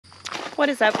What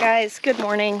is up, guys? Good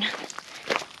morning.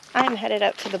 I'm headed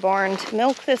up to the barn to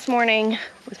milk this morning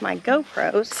with my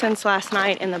GoPro. Since last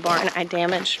night in the barn, I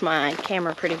damaged my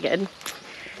camera pretty good.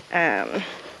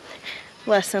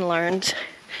 Lesson learned.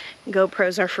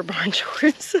 GoPros are for barn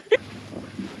chores.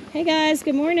 Hey guys,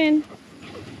 good morning.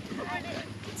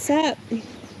 What's up?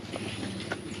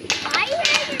 Why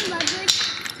are you muddy?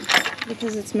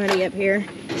 Because it's muddy up here.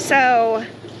 So,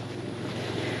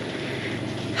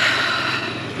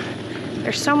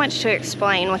 there's so much to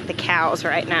explain with the cows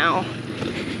right now.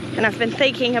 And I've been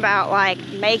thinking about like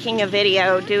making a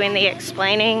video doing the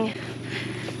explaining.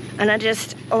 And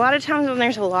a lot of times when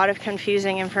there's a lot of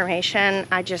confusing information,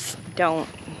 I don't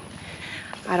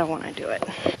want to do it.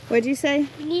 What'd you say?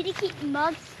 You need to keep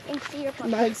mugs and syrup up.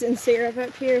 Mugs and syrup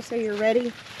up here so you're ready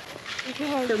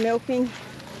for milking.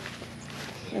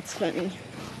 That's funny.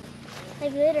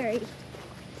 Like literally.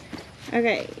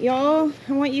 Okay, y'all,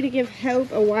 I want you to give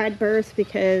Hope a wide berth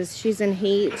because she's in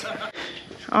heat.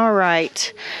 All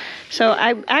right. So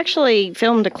I actually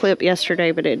filmed a clip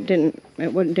yesterday, but it didn't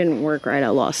work right. I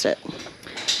lost it.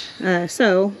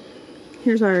 So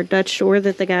here's our Dutch door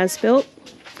that the guys built.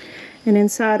 And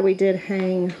inside we did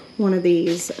hang one of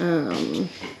these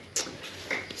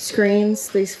screens,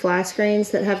 these fly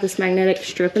screens that have this magnetic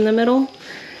strip in the middle.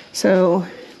 So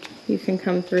you can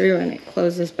come through and it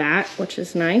closes back, which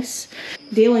is nice.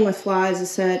 Dealing with flies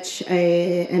is such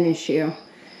an issue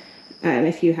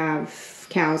if you have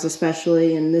cows,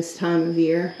 especially in this time of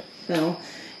year. So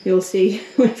you'll see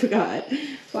we've got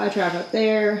fly trap up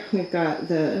there, we've got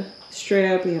the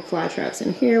strip, we have fly traps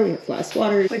in here, we have fly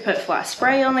swatters. We put fly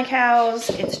spray on the cows.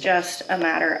 It's just a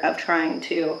matter of trying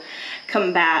to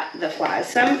combat the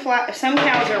flies. Some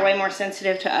cows are way more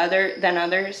sensitive to than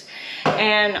others,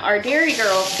 and our dairy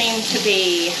girls seem to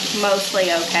be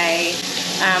mostly okay.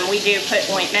 We do put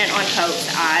ointment on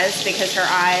Hope's eyes because her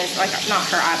eyes, like not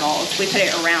her eyeballs, we put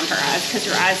it around her eyes because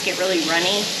her eyes get really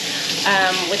runny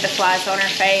with the flies on her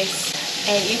face.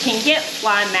 And you can get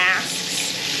fly masks.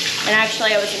 And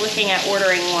actually I was looking at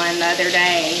ordering one the other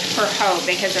day for Hope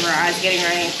because of her eyes getting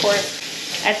runny. Of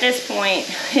course, at this point,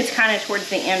 it's kind of towards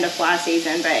the end of fly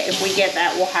season, but if we get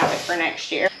that, we'll have it for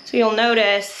next year. So you'll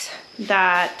notice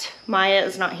that Maya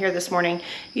is not here this morning.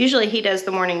 Usually he does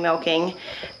the morning milking,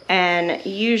 and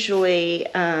usually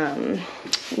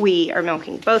we are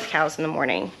milking both cows in the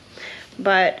morning.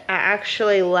 But I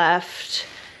actually left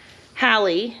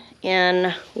Hallie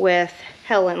in with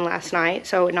Helen last night,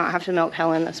 so I would not have to milk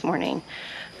Helen this morning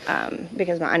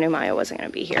because I knew Maya wasn't going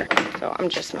to be here. So I'm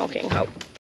just milking Hope.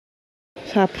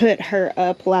 So I put her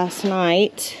up last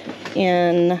night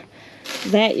in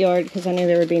that yard because I knew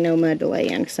there would be no mud to lay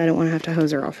in because I don't want to have to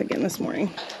hose her off again this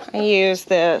morning. I use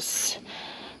this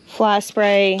fly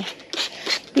spray.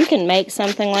 You can make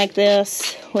something like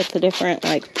this with the different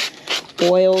like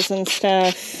oils and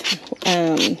stuff.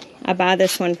 I buy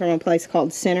this one from a place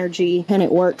called Synergy, and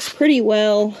it works pretty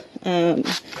well.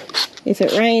 If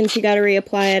it rains, you got to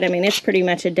reapply it. I mean, it's pretty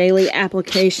much a daily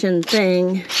application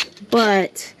thing,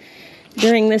 but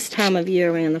during this time of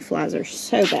year, man, the flies are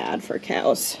so bad for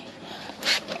cows.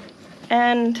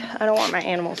 And I don't want my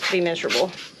animals to be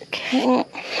miserable. Okay.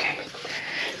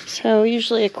 So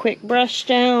usually a quick brush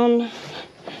down.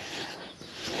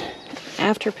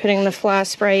 After putting the fly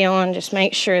spray on, just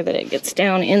make sure that it gets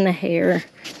down in the hair.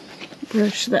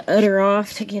 Brush the udder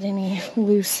off to get any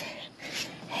loose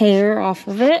hair off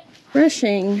of it.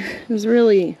 Brushing is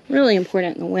really, really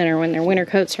important in the winter when their winter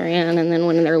coats are in, and then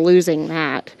when they're losing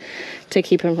that, to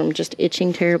keep them from just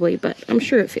itching terribly. But I'm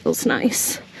sure it feels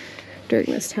nice during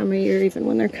this time of year, even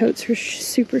when their coats are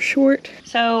super short.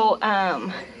 So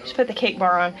just put the kick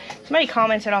bar on. Somebody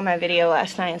commented on my video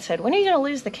last night and said, when are you gonna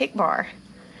lose the kick bar?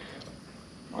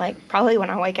 Like, probably when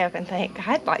I wake up and think,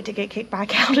 I'd like to get kicked by a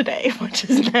cow today, which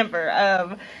is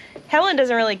never. Helen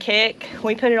doesn't really kick.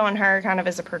 We put it on her kind of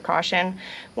as a precaution.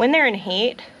 When they're in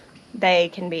heat, they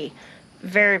can be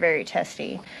very, very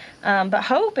testy. But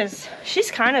Hope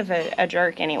she's kind of a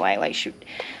jerk anyway. Like,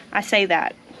 I say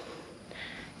that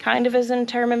kind of as a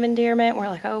term of endearment. We're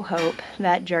like, oh, Hope,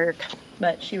 that jerk.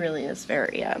 But she really is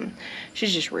very,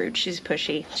 she's just rude. She's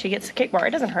pushy. She gets the kick bar. It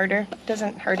doesn't hurt her. It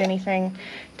doesn't hurt anything.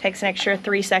 Takes an extra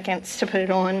 3 seconds to put it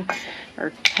on,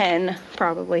 or 10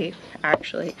 probably,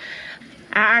 actually.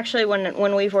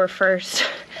 When we were first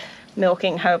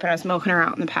milking Hope, and I was milking her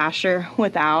out in the pasture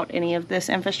without any of this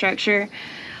infrastructure,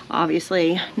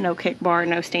 obviously no kick bar,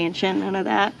 no stanchion, none of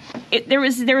that. There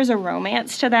was a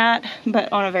romance to that,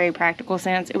 but on a very practical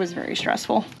sense, it was very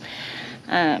stressful.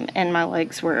 And my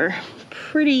legs were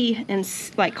pretty and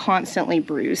like constantly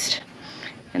bruised,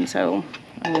 and so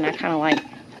I mean I kind of like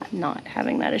not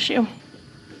having that issue.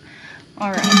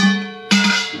 All right,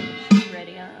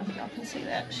 see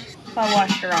that. I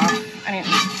washed her off. I didn't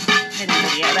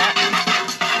video that.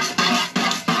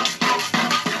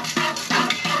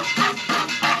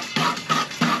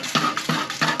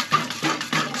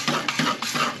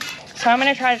 So I'm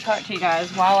going to try to talk to you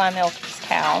guys while I milk this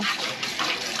cow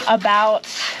about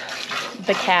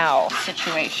the cow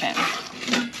situation,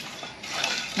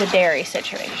 the dairy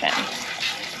situation.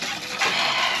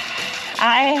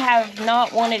 I have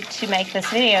not wanted to make this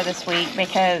video this week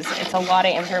because it's a lot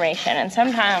of information, and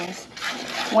sometimes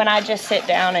when I just sit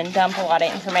down and dump a lot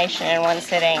of information in one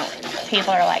sitting,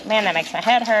 people are like, man, that makes my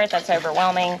head hurt, that's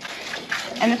overwhelming.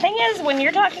 And the thing is, when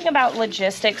you're talking about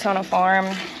logistics on a farm,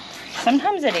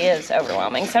 sometimes it is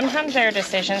overwhelming. Sometimes there are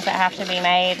decisions that have to be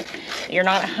made. You're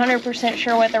not 100%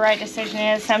 sure what the right decision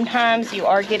is. Sometimes you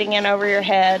are getting in over your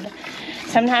head.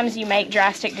 Sometimes you make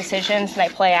drastic decisions and they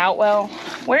play out well.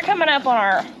 We're coming up on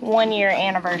our 1-year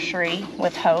anniversary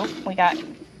with Hope. We got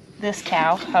this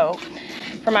cow, Hope,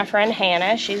 from my friend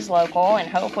Hannah. She's local, and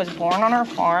Hope was born on our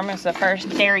farm. It was the first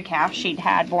dairy calf she'd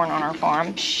had born on our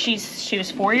farm. She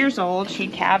was 4 years old.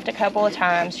 She'd calved a couple of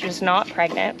times. She was not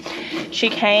pregnant. She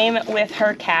came with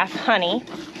her calf, Honey,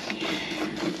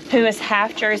 who is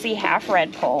half Jersey, half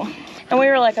Red Poll. And we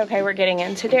were like, okay, we're getting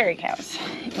into dairy cows.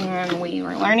 And we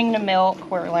were learning to milk.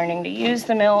 We were learning to use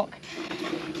the milk.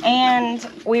 And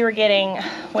we were getting,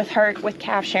 with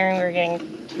calf sharing, we were getting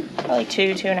probably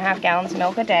 2.5 gallons of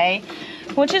milk a day,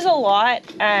 which is a lot.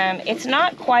 It's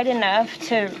not quite enough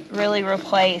to really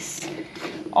replace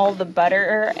all the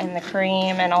butter and the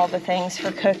cream and all the things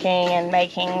for cooking and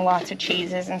making lots of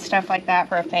cheeses and stuff like that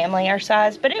for a family our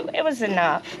size, but it was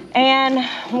enough. And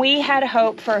we had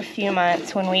hope for a few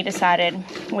months when we decided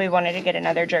we wanted to get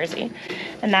another Jersey,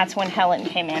 and that's when Helen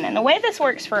came in. And the way this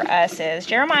works for us is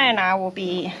Jeremiah and I will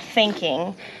be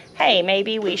thinking, hey,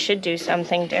 maybe we should do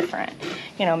something different.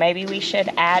 You know, maybe we should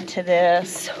add to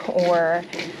this, or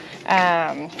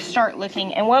start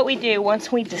looking. And what we do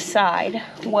once we decide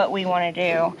what we want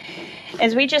to do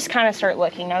is we just kind of start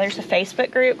looking. Now, there's a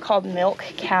Facebook group called Milk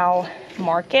Cow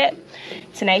Market.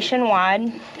 It's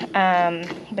nationwide,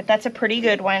 but that's a pretty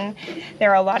good one. There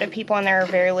are a lot of people in there who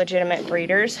are very legitimate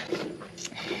breeders.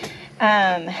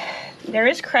 There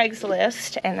is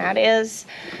Craigslist, and that is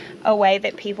a way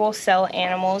that people sell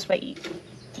animals, but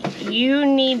you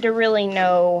need to really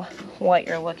know what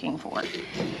you're looking for.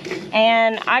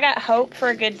 And I got Hope for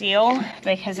a good deal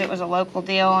because it was a local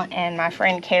deal, and my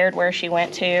friend cared where she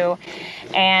went to,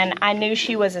 and I knew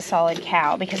she was a solid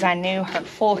cow because I knew her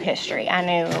full history. I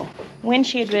knew when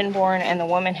she had been born and the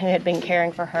woman who had been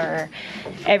caring for her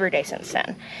every day since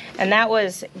then, and that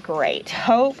was great.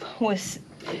 Hope was,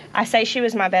 I say she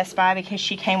was my best buy because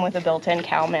she came with a built-in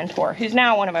cow mentor who's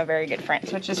now one of my very good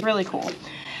friends, which is really cool.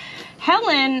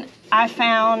 Helen, I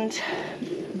found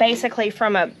basically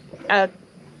from a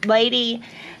lady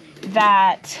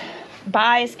that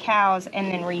buys cows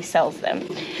and then resells them.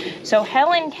 So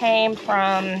Helen came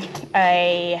from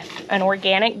an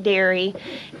organic dairy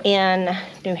in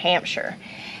New Hampshire,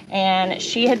 and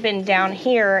she had been down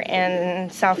here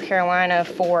in South Carolina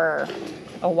for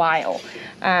a while,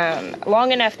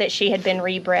 long enough that she had been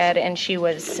rebred and she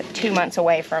was 2 months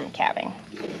away from calving.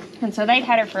 And so they'd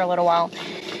had her for a little while.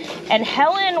 And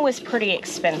Helen was pretty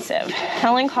expensive.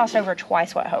 Helen cost over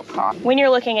twice what Hope cost. When you're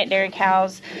looking at dairy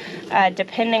cows,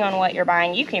 depending on what you're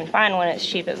buying, you can find one as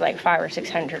cheap as like $500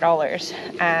 or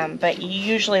 $600. But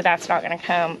usually that's not going to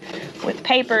come with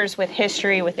papers, with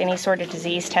history, with any sort of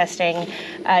disease testing.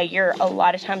 A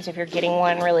lot of times if you're getting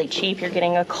one really cheap, you're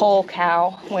getting a cull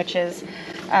cow, which is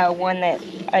one that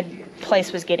a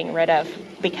place was getting rid of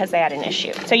because they had an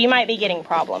issue. So you might be getting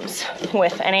problems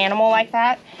with an animal like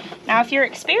that. Now, if you're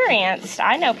experienced,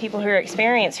 I know people who are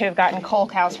experienced who have gotten cull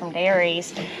cows from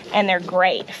dairies, and they're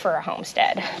great for a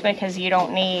homestead because you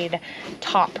don't need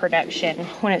top production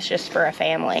when it's just for a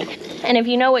family. And if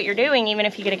you know what you're doing, even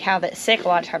if you get a cow that's sick, a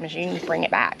lot of times you can bring it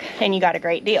back and you got a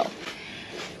great deal.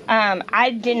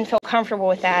 I didn't feel comfortable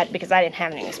with that because I didn't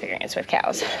have any experience with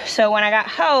cows. So when I got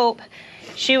Hope,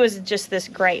 she was just this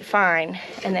great find.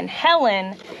 And then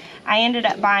Helen, I ended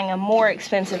up buying a more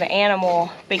expensive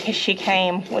animal because she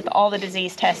came with all the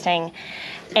disease testing,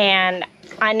 and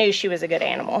I knew she was a good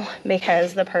animal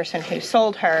because the person who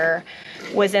sold her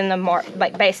was in the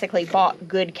like basically bought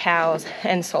good cows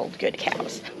and sold good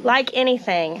cows. Like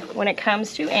anything, when it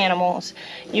comes to animals,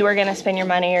 you are going to spend your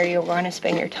money or you're going to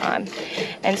spend your time.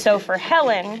 And so for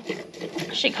Helen,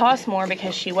 she cost more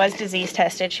because she was disease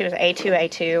tested. She was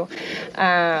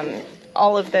A2.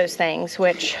 all of those things,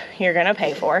 which you're gonna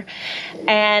pay for.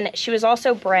 And she was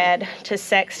also bred to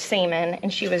sexed semen,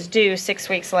 and she was due 6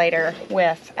 weeks later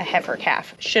with a heifer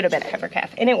calf. Should have been a heifer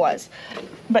calf, and it was.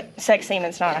 But sexed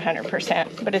semen's not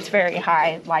 100%, but it's very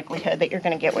high likelihood that you're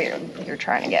gonna get what you're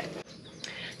trying to get.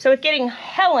 So with getting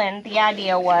Helen, the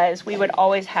idea was we would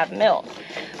always have milk,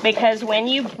 because when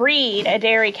you breed a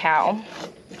dairy cow,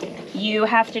 you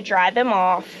have to dry them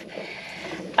off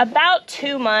about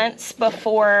 2 months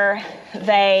before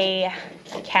they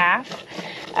calf.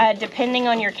 Depending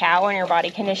on your cow and your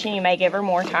body condition, you may give her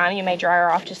more time. You may dry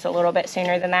her off just a little bit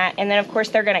sooner than that. And then of course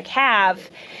they're gonna calve,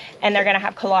 and they're gonna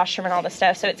have colostrum and all this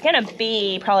stuff. So it's gonna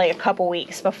be probably a couple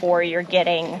weeks before you're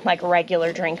getting like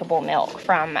regular drinkable milk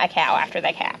from a cow after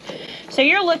they calf. So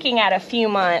you're looking at a few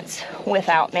months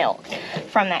without milk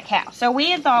from that cow. So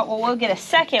we had thought, well, we'll get a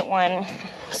second one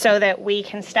so that we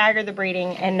can stagger the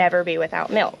breeding and never be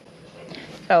without milk.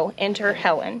 So enter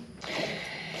Helen.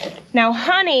 Now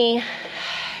Honey,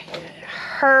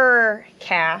 her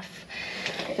calf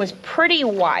was pretty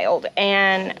wild,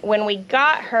 and when we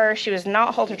got her, she was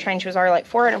not halter trained. She was already like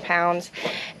 400 pounds,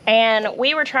 and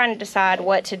we were trying to decide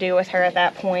what to do with her at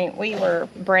that point. We were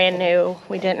brand new.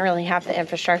 We didn't really have the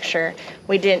infrastructure.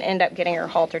 We didn't end up getting her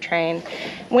halter trained.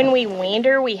 When we weaned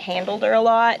her, we handled her a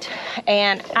lot,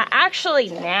 and I actually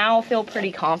now feel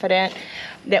pretty confident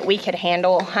that we could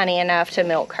handle Honey enough to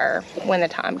milk her when the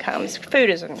time comes.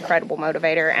 Food is an incredible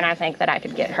motivator, and I think that I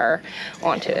could get her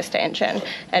onto a stanchion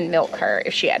and milk her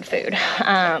if she had food.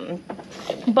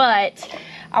 But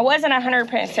I wasn't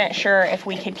 100% sure if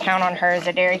we could count on her as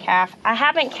a dairy calf. I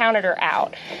haven't counted her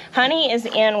out. Honey is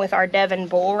in with our Devon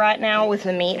bull right now with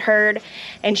the meat herd,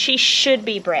 and she should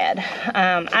be bred.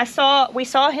 We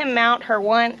saw him mount her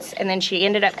once, and then she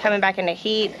ended up coming back into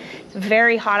heat. It's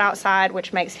very hot outside,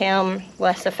 which makes him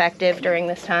less effective during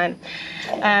this time.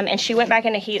 And she went back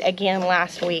into heat again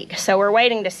last week. So we're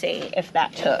waiting to see if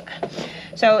that took.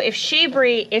 So if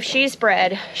she's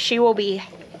bred, she will be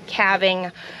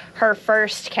calving her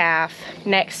first calf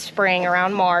next spring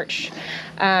around March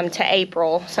to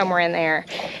April, somewhere in there.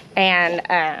 And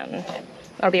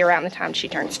it'll be around the time she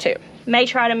turns 2. May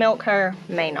try to milk her,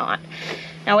 may not.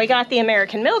 Now we got the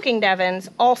American milking Devons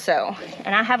also,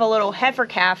 and I have a little heifer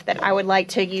calf that I would like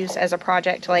to use as a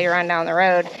project later on down the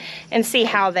road and see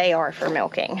how they are for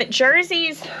milking. But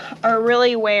Jerseys are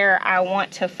really where I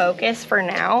want to focus for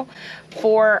now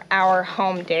for our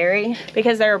home dairy,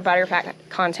 because their butter fat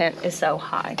content is so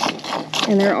high.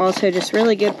 And they're also just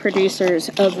really good producers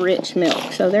of rich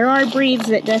milk. So there are breeds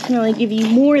that definitely give you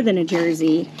more than a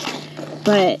Jersey,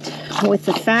 but with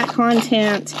the fat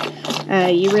content,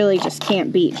 you really just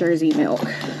can't beat Jersey milk.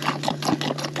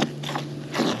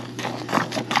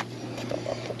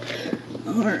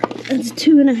 All right, that's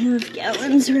 2.5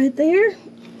 gallons right there.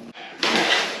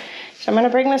 So I'm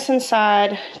gonna bring this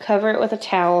inside, cover it with a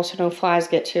towel so no flies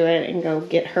get to it, and go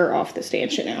get her off the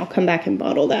stanchion now. I'll come back and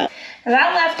bottle that. And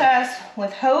that left us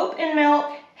with Hope in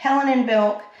milk, Helen in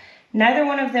milk. Neither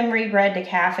one of them rebred to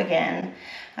calf again.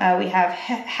 We have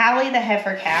Hallie the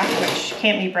heifer calf, which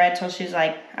can't be bred till she's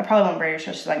like, I probably won't breed her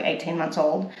till she's like 18 months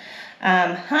old.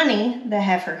 Honey the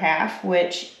heifer calf,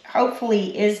 which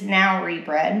hopefully is now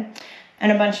rebred,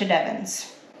 and a bunch of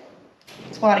Devons.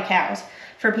 It's a lot of cows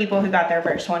for people who got their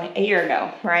first one a year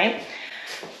ago, right?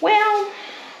 Well,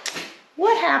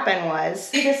 what happened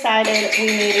was we decided we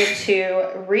needed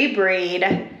to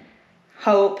rebreed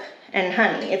Hope and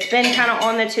Honey. It's been kind of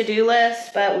on the to-do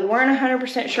list, but we weren't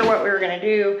 100% sure what we were gonna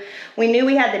do. We knew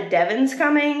we had the Devons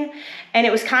coming, and it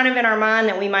was kind of in our mind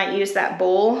that we might use that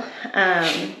bull,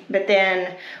 but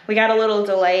then we got a little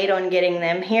delayed on getting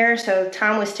them here, so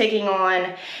time was ticking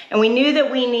on, and we knew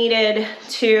that we needed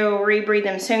to rebreed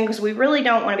them soon because we really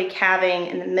don't want to be calving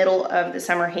in the middle of the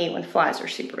summer heat when flies are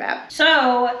super bad.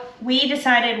 So we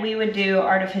decided we would do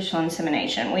artificial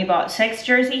insemination. We bought 6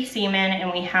 Jersey semen,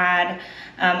 and we had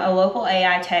a local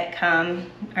AI tech come.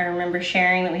 I remember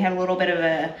sharing that we had a little bit of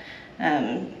a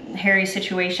hairy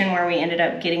situation where we ended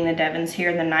up getting the Devons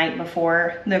here the night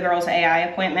before the girls' AI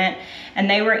appointment, and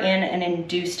they were in an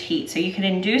induced heat. So you could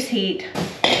induce heat.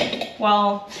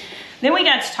 Well, then we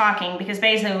got to talking, because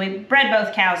basically we bred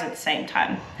both cows at the same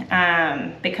time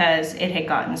because it had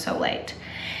gotten so late.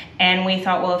 And we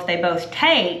thought, well, if they both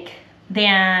take,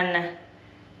 then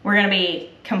we're gonna be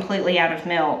completely out of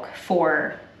milk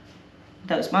for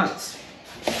those months.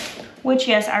 Which,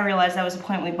 yes, I realized that was the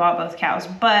point we bought both cows,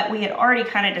 but we had already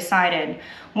kind of decided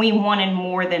we wanted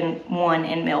more than one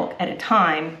in milk at a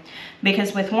time,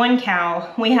 because with one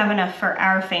cow, we have enough for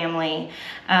our family,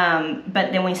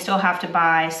 but then we still have to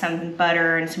buy some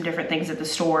butter and some different things at the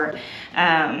store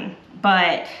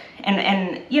but,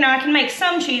 and you know, I can make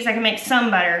some cheese, I can make some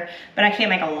butter, but I can't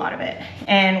make a lot of it.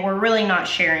 And we're really not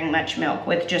sharing much milk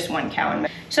with just one cow and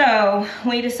milk. So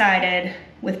we decided,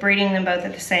 with breeding them both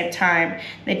at the same time,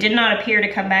 they did not appear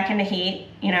to come back into heat.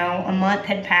 You know, a month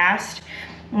had passed.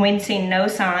 We'd seen no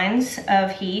signs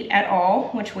of heat at all,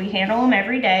 which we handle them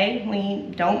every day.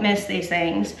 We don't miss these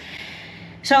things.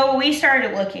 So we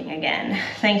started looking again,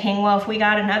 thinking, well, if we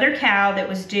got another cow that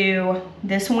was due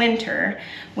this winter,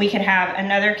 we could have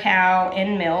another cow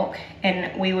in milk,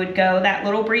 and we would go that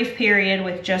little brief period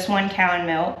with just one cow in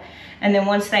milk. And then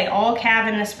once they all calve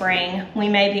in the spring, we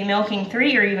may be milking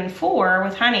 3 or even 4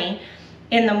 with honey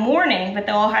in the morning, but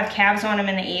they'll all have calves on them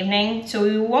in the evening. So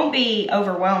we won't be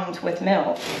overwhelmed with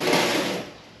milk.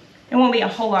 It won't be a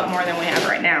whole lot more than we have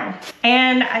right now.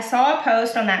 And I saw a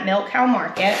post on that milk cow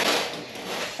market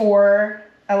for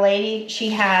a lady. She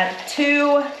had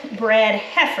 2 bred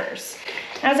heifers.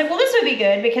 And I was like, well, this would be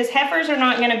good because heifers are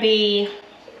not gonna be,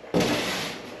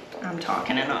 I'm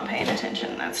talking and not paying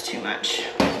attention. That's too much.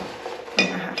 I'm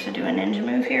gonna have to do a ninja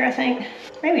move here, I think.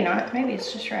 Maybe not, maybe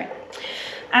it's just right.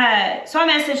 So I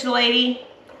messaged the lady.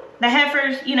 The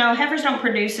heifers, you know, heifers don't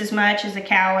produce as much as a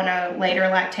cow in a later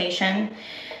lactation.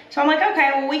 So I'm like,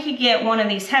 okay, well, we could get one of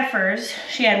these heifers.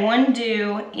 She had one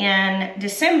due in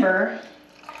December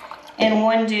and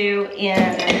one due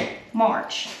in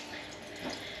March.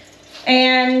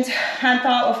 And I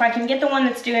thought, well, if I can get the one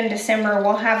that's due in December,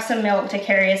 we'll have some milk to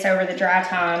carry us over the dry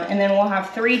time, and then we'll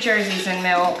have 3 jerseys in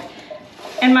milk.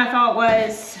 And my thought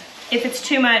was, if it's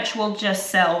too much, we'll just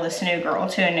sell this new girl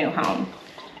to a new home.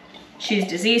 She's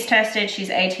disease tested, she's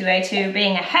A2A2.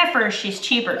 Being a heifer, she's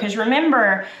cheaper, because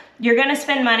remember, you're gonna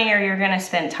spend money or you're gonna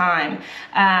spend time.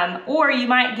 Or you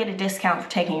might get a discount for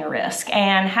taking a risk.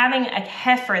 And having a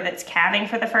heifer that's calving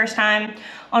for the first time,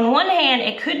 on one hand,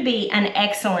 it could be an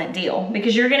excellent deal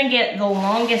because you're gonna get the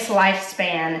longest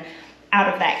lifespan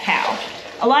out of that cow.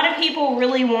 A lot of people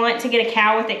really want to get a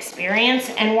cow with experience,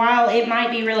 and while it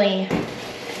might be really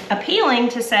appealing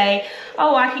to say,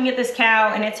 oh, I can get this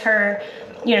cow and it's her,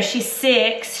 you know, she's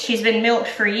 6, she's been milked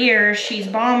for years, she's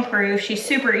bomb-proof, she's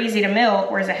super easy to milk,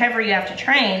 whereas a heifer you have to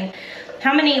train.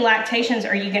 How many lactations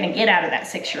are you gonna get out of that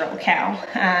 6-year-old cow?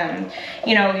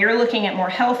 You know, you're looking at more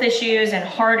health issues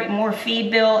and more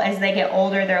feed bill. As they get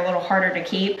older, they're a little harder to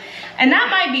keep. And that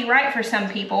might be right for some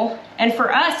people. And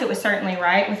for us, it was certainly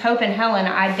right. With Hope and Helen,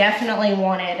 I definitely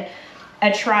wanted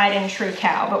a tried and true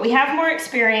cow. But we have more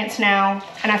experience now,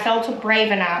 and I felt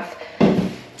brave enough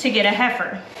to get a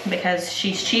heifer because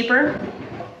she's cheaper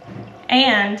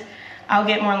and I'll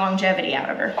get more longevity out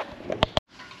of her.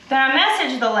 Then I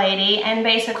messaged the lady and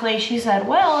basically she said,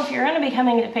 well, if you're gonna be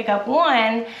coming to pick up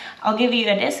one, I'll give you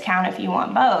a discount if you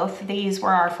want both. These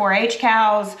were our 4-H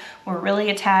cows. We're really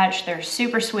attached. They're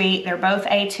super sweet. They're both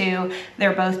A2.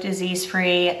 They're both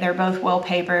disease-free. They're both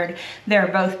well-papered. They're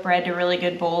both bred to really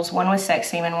good bulls, one with sex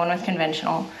semen, one with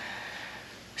conventional.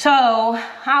 So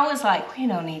I was like, we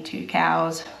don't need 2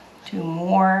 cows, 2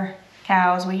 more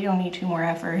cows. We don't need 2 more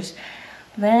heifers.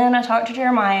 Then I talked to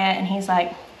Jeremiah and he's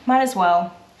like, might as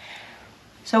well.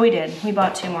 So we did. We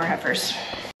bought 2 more heifers.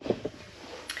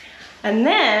 And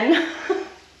then, I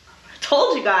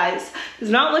told you guys, I was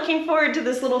not looking forward to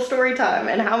this little story time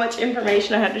and how much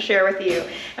information I had to share with you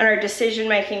and our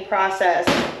decision-making process,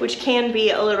 which can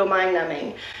be a little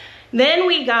mind-numbing. Then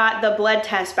we got the blood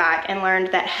test back and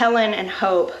learned that Helen and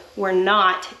Hope were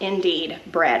not indeed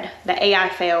bred. The AI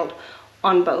failed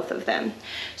on both of them.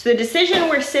 So the decision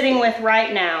we're sitting with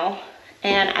right now,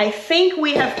 and I think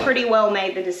we have pretty well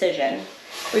made the decision.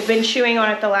 We've been chewing on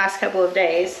it the last couple of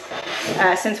days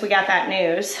since we got that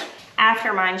news.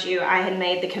 After, mind you, I had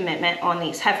made the commitment on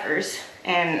these heifers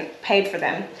and paid for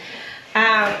them.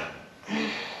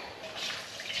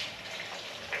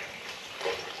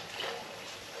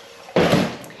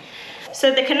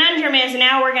 So the conundrum is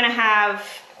now we're gonna have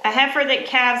a heifer that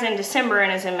calves in December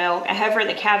and is in milk, a heifer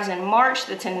that calves in March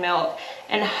that's in milk,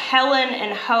 and Helen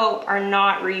and Hope are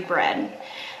not rebred.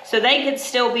 So they could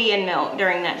still be in milk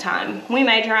during that time. We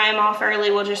may dry them off early,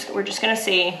 we're just gonna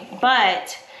see,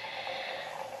 but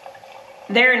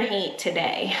they're in heat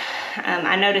today.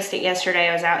 I noticed it yesterday.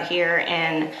 I was out here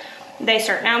and they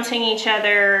start bouncing each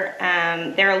other.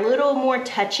 They're a little more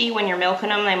touchy when you're milking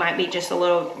them. They might be just a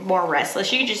little more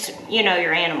restless. You know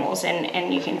your animals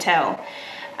and you can tell.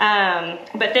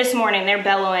 But this morning they're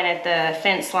bellowing at the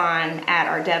fence line at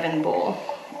our Devon bull.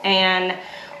 And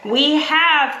we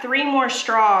have 3 more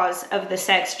straws of the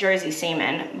sex Jersey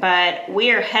semen, but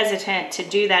we are hesitant to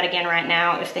do that again right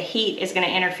now if the heat is gonna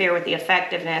interfere with the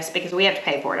effectiveness because we have to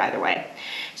pay for it either way.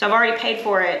 So I've already paid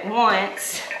for it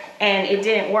once and it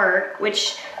didn't work,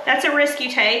 which that's a risk you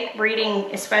take,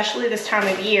 breeding, especially this time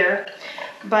of year.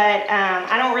 But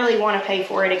I don't really want to pay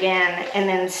for it again and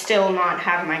then still not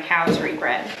have my cows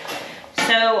rebred.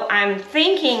 So I'm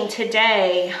thinking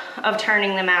today of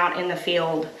turning them out in the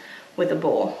field with a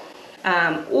bull,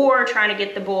 or trying to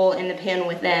get the bull in the pen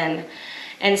with them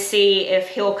and see if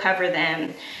he'll cover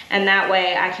them. And that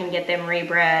way I can get them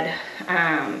rebred.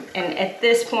 And at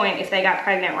this point, if they got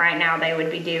pregnant right now, they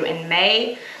would be due in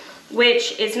May,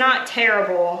 which is not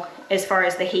terrible as far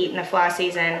as the heat and the fly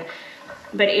season.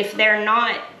 But if they're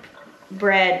not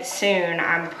bred soon,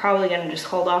 I'm probably gonna just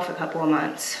hold off a couple of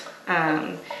months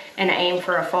and aim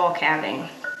for a fall calving,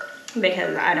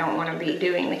 because I don't wanna be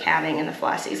doing the calving in the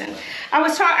fly season.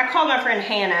 I called my friend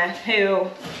Hannah, who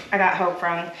I got hope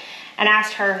from, and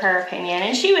asked her opinion.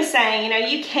 And she was saying, you know,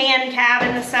 you can calve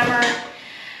in the summer.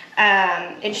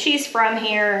 And she's from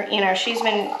here, you know, she's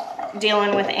been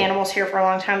dealing with animals here for a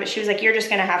long time, but she was like, you're just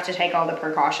gonna have to take all the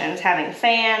precautions, having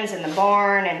fans in the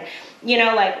barn and, you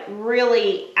know, like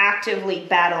really actively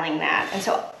battling that. And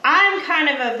so I'm kind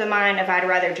of the mind of I'd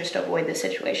rather just avoid the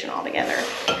situation altogether.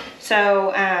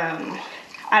 So,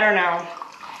 I don't know.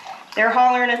 They're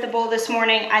hollering at the bull this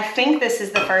morning. I think this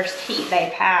is the first heat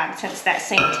they've had since that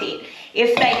synced heat.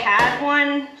 If they had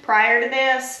one prior to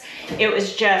this, it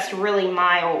was just really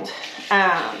mild.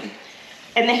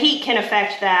 And the heat can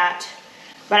affect that,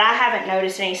 but I haven't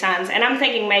noticed any signs. And I'm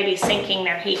thinking maybe syncing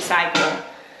their heat cycle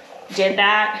did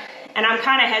that. And I'm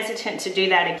kind of hesitant to do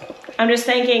that. I'm just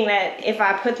thinking that if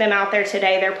I put them out there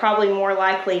today, they're probably more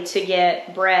likely to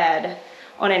get bred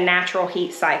on a natural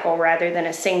heat cycle rather than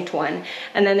a synced one.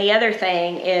 And then the other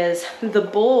thing is the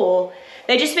bull,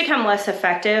 they just become less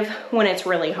effective when it's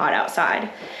really hot outside.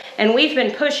 And we've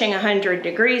been pushing 100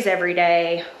 degrees every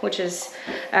day, which is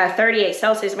 38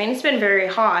 Celsius. I mean, it's been very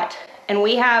hot. And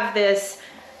we have this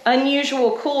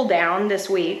unusual cool down this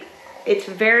week. It's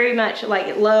very much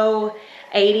like low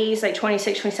 80s, like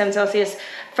 26, 27 Celsius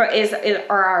are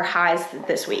our highs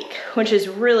this week, which is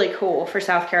really cool for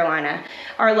South Carolina.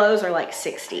 Our lows are like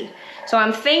 60. So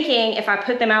I'm thinking if I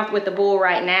put them out with the bull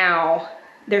right now,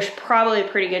 there's probably a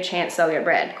pretty good chance they'll get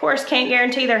bred. Of course, can't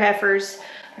guarantee they're heifers,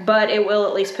 but it will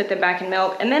at least put them back in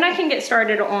milk. And then I can get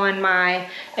started on my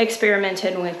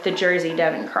experimenting with the Jersey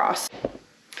Devon cross.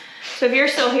 So if you're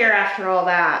still here after all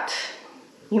that,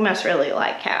 you must really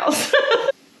like cows.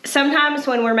 Sometimes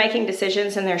when we're making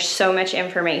decisions and there's so much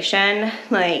information,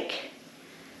 like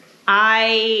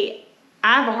I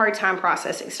have a hard time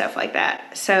processing stuff like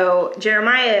that. So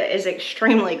Jeremiah is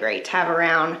extremely great to have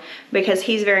around because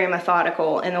he's very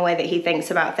methodical in the way that he thinks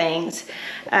about things.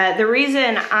 The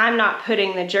reason I'm not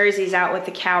putting the jerseys out with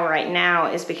the cow right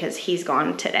now is because he's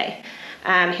gone today.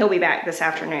 He'll be back this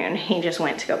afternoon. He just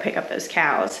went to go pick up those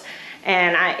cows.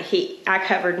 And I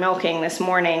covered milking this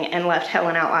morning and left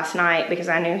Helen out last night because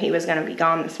I knew he was gonna be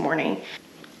gone this morning.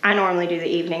 I normally do the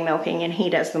evening milking and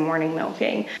he does the morning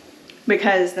milking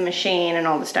because the machine and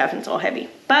all the stuff, and it's all heavy.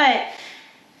 But,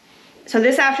 so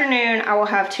this afternoon I will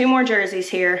have 2 more jerseys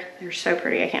here. They're so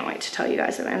pretty, I can't wait to tell you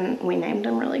guys. And we named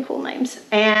them really cool names.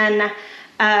 And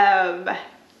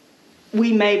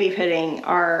we may be putting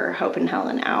our Hope and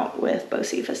Helen out with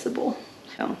Bocephus the bull.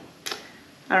 So,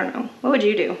 I don't know, what would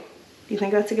you do? Do you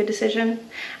think that's a good decision?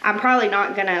 I'm probably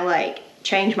not gonna like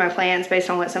change my plans based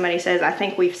on what somebody says. I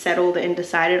think we've settled and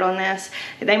decided on this.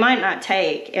 They might not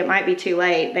take, it might be too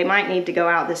late. They might need to go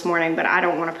out this morning, but I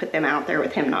don't wanna put them out there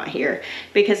with him not here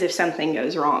because if something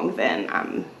goes wrong, then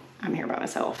I'm here by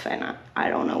myself and I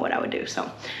don't know what I would do, so.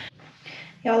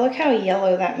 Y'all look how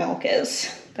yellow that milk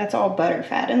is. That's all butter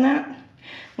fat in that.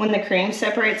 When the cream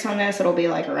separates on this, it'll be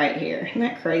like right here. Isn't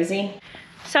that crazy?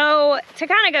 So to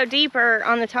kind of go deeper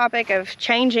on the topic of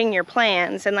changing your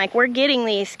plans, and like we're getting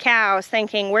these cows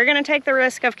thinking we're gonna take the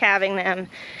risk of calving them,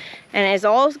 and as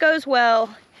all goes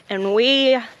well and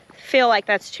we feel like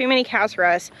that's too many cows for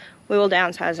us, we will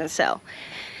downsize and sell.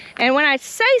 And when I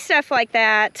say stuff like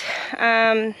that,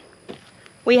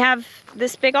 we have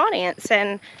this big audience,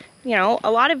 and you know, a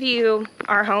lot of you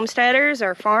are homesteaders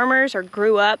or farmers or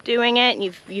grew up doing it and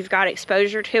you've got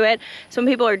exposure to it. Some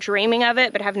people are dreaming of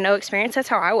it but have no experience. That's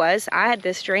how I was. I had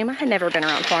this dream. I had never been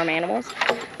around farm animals.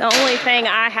 The only thing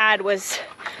I had was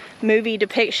movie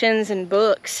depictions and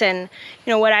books and,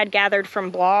 you know, what I'd gathered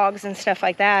from blogs and stuff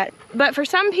like that. But for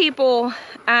some people,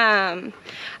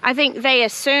 I think they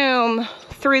assume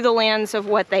through the lens of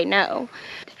what they know.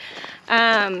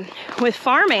 With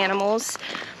farm animals,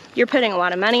 you're putting a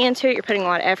lot of money into it, you're putting a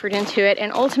lot of effort into it,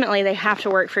 and ultimately they have to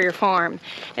work for your farm.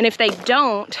 And if they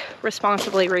don't,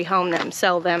 responsibly rehome them,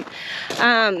 sell them.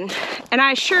 And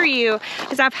I assure you,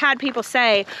 because I've had people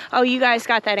say, oh, you guys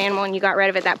got that animal and you got rid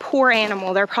of it, that poor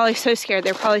animal, they're probably so scared,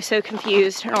 they're probably so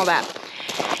confused and all that.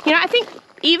 You know, I think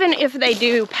even if they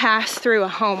do pass through a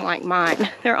home like mine,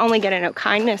 they're only gonna know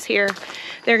kindness here.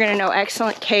 They're gonna know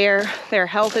excellent care. Their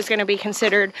health is gonna be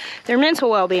considered. Their mental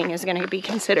well-being is gonna be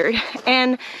considered.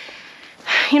 And,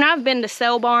 you know, I've been to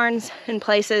sale barns and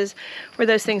places where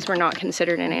those things were not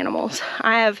considered in animals.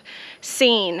 I have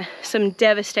seen some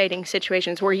devastating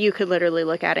situations where you could literally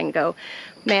look at it and go,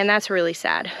 man, that's really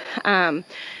sad.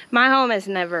 My home is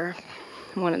never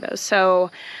one of those. So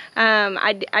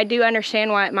I do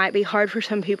understand why it might be hard for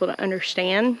some people to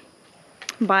understand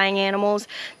buying animals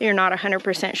that you're not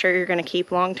 100% sure you're going to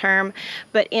keep long term.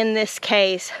 But in this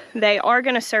case, they are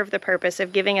going to serve the purpose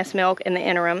of giving us milk in the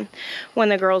interim when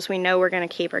the girls we know we're going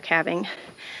to keep are calving.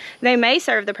 They may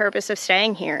serve the purpose of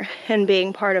staying here and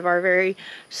being part of our very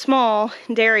small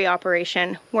dairy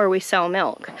operation where we sell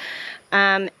milk.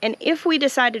 And if we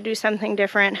decide to do something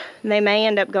different, they may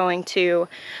end up going to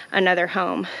another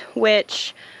home,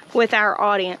 which with our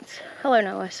audience, hello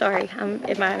Noah, sorry, I'm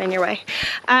in your way.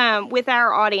 With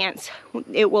our audience,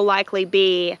 it will likely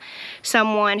be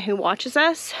someone who watches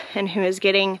us and who is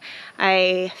getting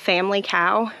a family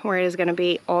cow where it is going to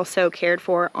be also cared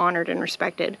for, honored, and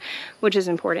respected, which is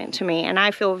important to me. And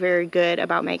I feel very good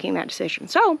about making that decision.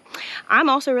 So I'm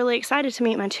also really excited to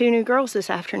meet my 2 new girls this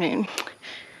afternoon.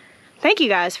 Thank you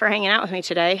guys for hanging out with me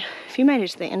today. If you made it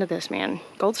to the end of this, man,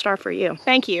 gold star for you.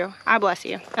 Thank you. I bless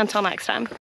you. Until next time.